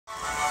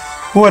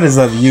What is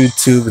up,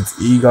 YouTube? It's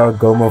Egon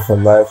Goma for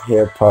Life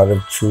here, part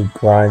of True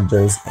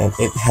Grinders, and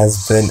it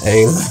has been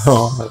a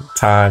long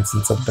time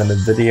since I've done a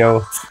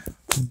video.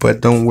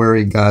 But don't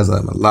worry, guys,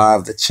 I'm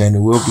alive. The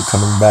channel will be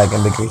coming back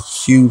and making a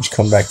huge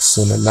comeback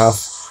soon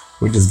enough.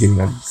 We're just getting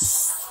a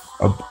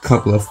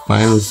couple of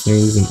final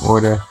things in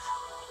order.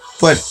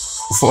 But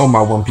for all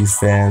my One Piece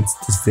fans,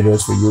 this video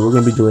is for you. We're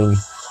going to be doing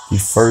the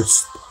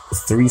first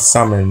 3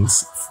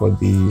 summons for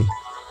the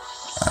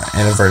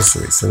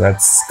anniversary. So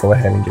let's go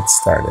ahead and get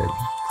started.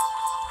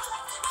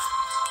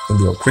 We'll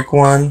do a quick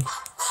one.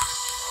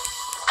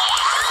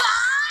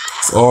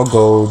 It's all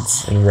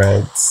golds and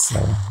reds, so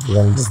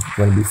we're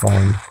gonna be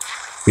fine.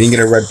 We didn't get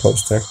a red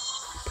poster.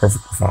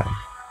 Perfectly fine.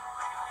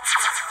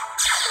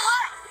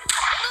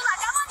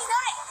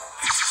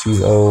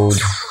 She's old.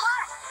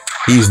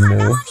 He's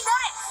new.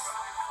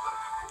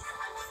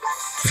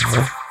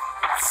 Okay.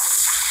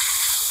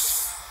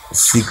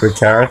 Secret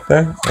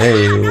character.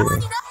 Hey.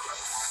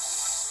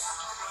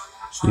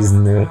 She's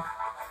new.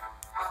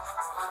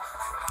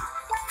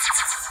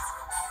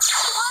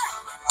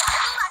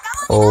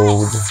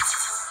 Old.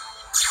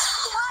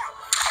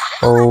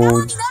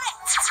 Old.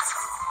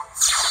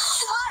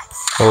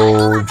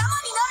 Old.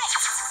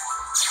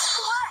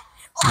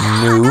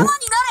 New.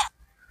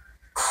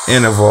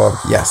 And evolved.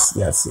 Yes,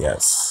 yes,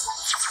 yes.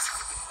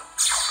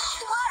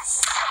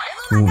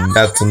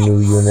 That's a new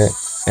unit.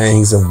 And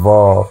he's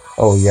evolved.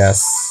 Oh, yes.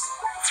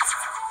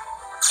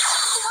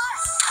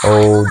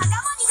 Old.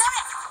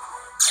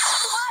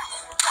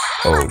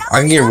 Old. I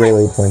can get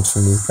Rayleigh points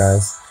from these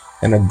guys.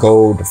 And a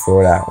gold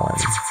for that one.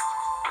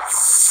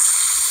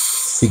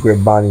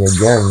 Secret Bonnie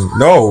again.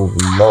 No,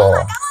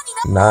 Lord.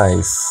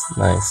 Nice,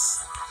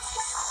 nice.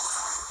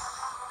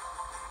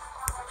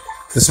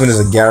 This one is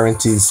a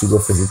guaranteed Sugo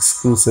is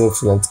exclusive,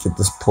 so let's get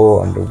this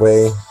pull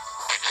underway.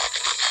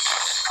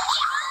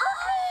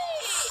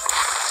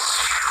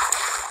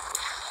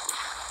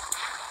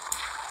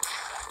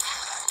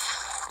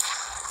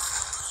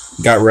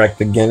 Got wrecked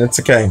again. It's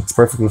okay. It's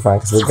perfectly fine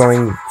because we're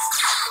going.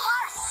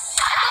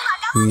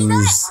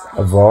 He's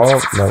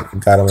evolved. No,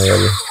 got him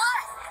already.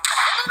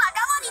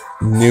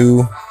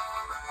 New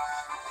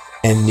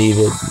and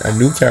needed. A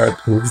new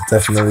character who's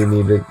definitely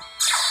needed.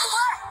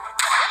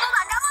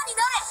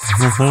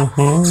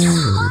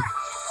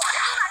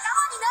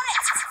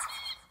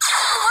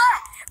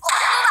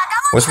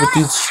 What's with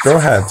these straw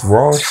hats?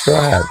 Wrong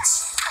straw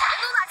hats.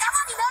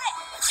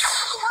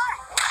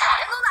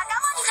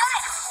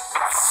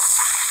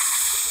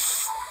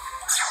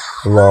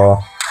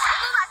 Law.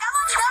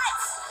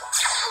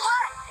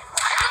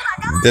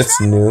 That's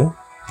new.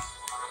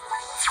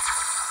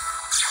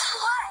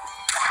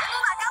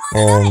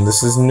 And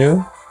this is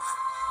new?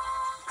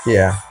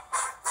 Yeah.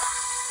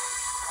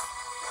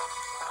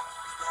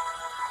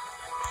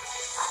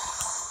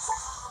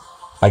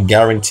 A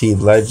guaranteed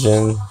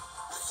legend.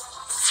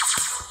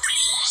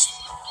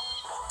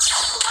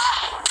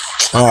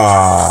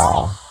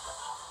 Ah.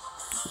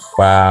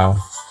 Wow.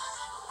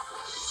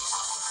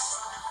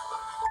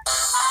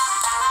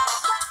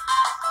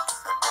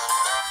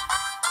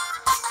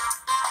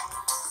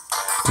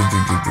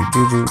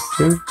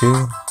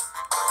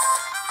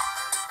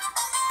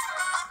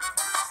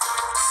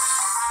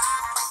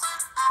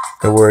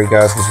 Don't worry,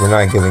 guys, because we're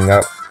not giving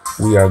up.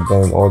 We are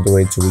going all the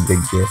way till we get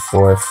gear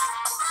 4th.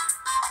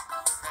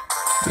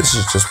 This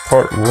is just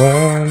part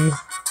 1.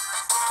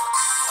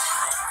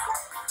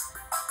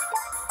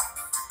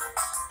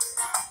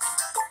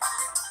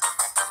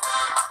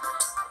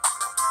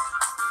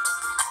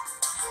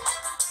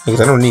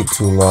 Because I don't need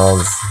 2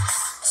 logs.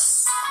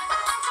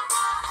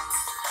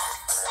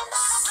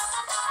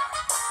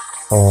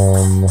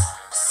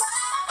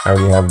 I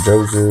already have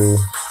Joju.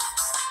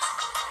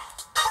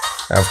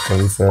 I have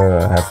Khalifa,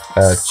 I have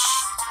Patch.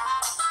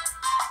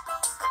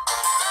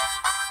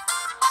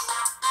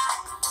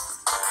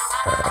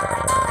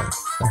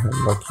 I have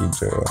Lucky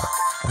Joe.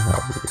 I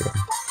have you.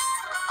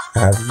 I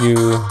have you.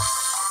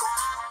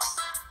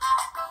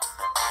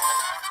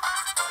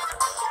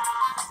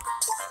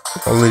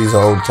 All of these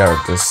are old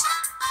characters.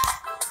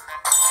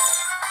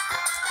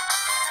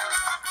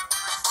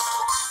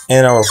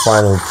 And our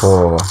final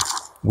pull.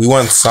 We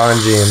want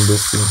Sanji and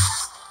Luffy.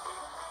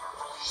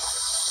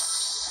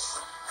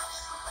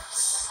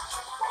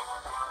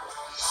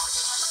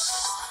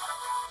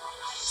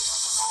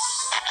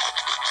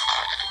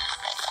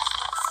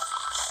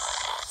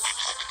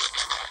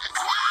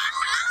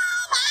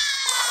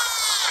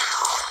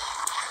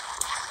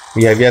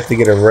 We have yet to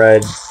get a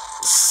red.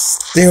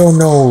 Still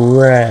no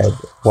red.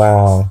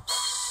 Wow.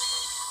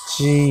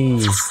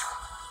 Jeez.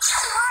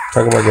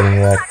 Talk about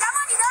getting wrecked.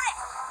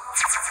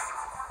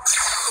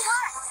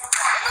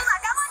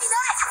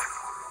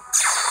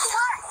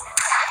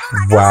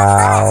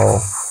 Wow.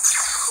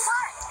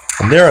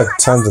 And there are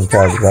tons of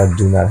characters I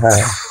do not have.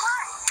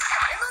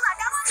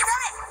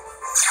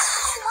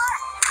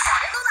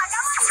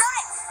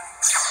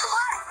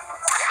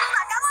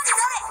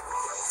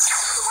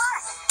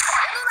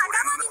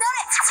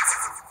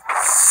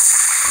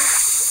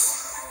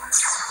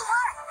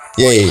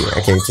 Yay,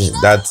 okay,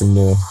 that's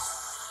new.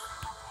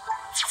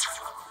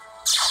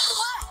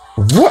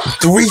 What?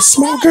 3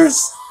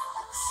 smokers?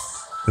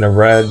 And a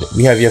red.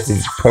 We have yet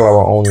to pull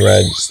our own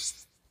red.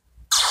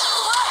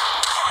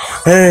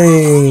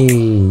 Hey,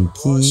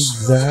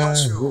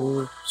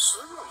 Kizaru.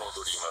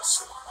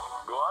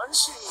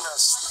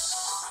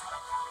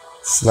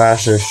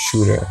 Slasher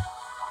shooter.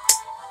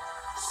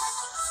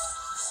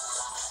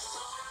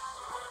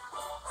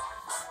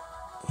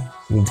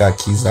 We got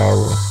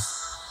Kizaru.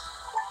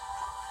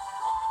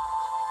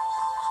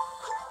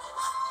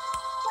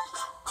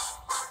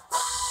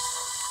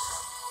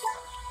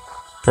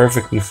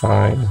 Perfectly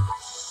fine.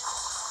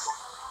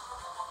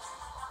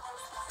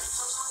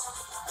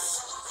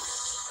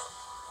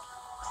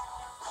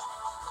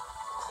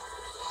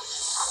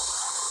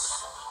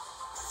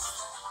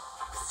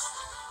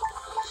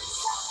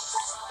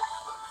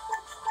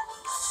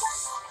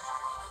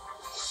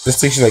 This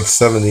takes you like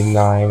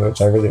 79,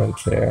 which I really don't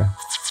care.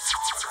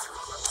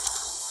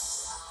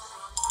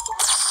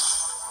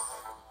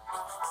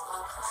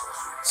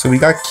 So we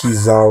got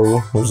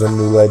Kizaru, who's a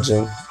new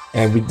legend,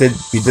 and we did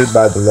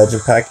buy the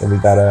legend pack, and we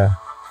got a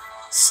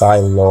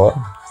Psylord.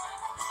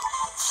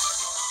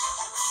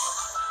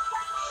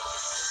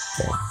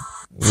 Okay.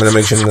 I'm gonna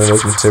make sure none of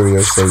those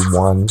materials say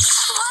 1.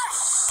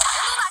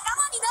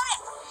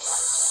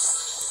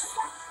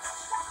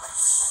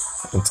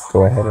 Let's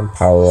go ahead and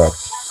power up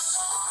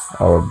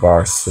our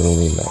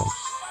Barcelona.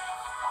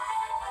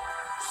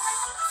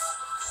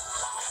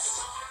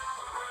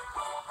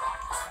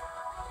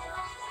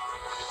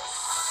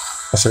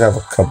 I should have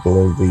a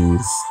couple of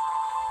these.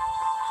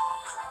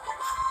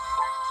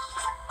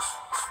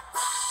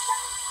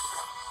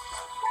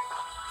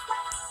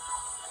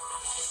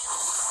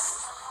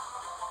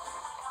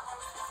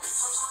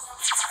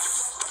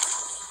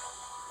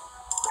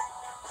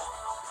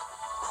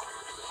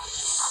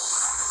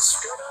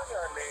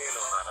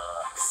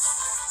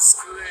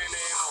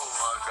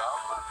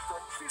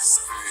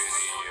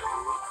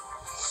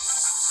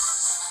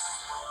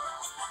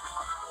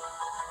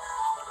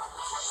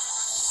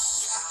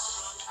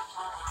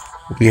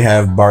 We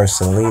have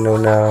Barcelona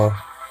now.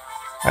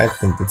 I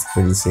think it's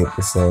pretty safe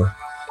to say.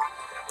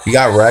 We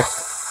got wrecked,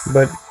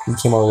 but we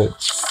came out with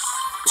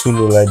 2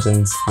 new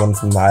legends, 1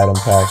 from the item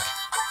pack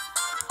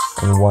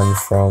and 1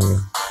 from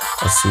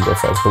a Sugo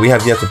effect. But we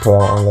have yet to pull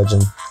our own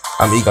legend.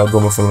 I'm Eagle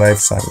Goma for life,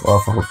 signing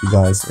off. I hope you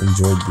guys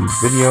enjoyed the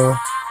video,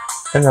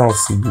 and I'll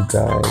see you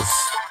guys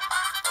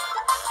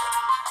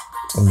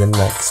in the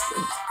next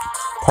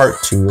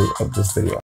part 2 of this video.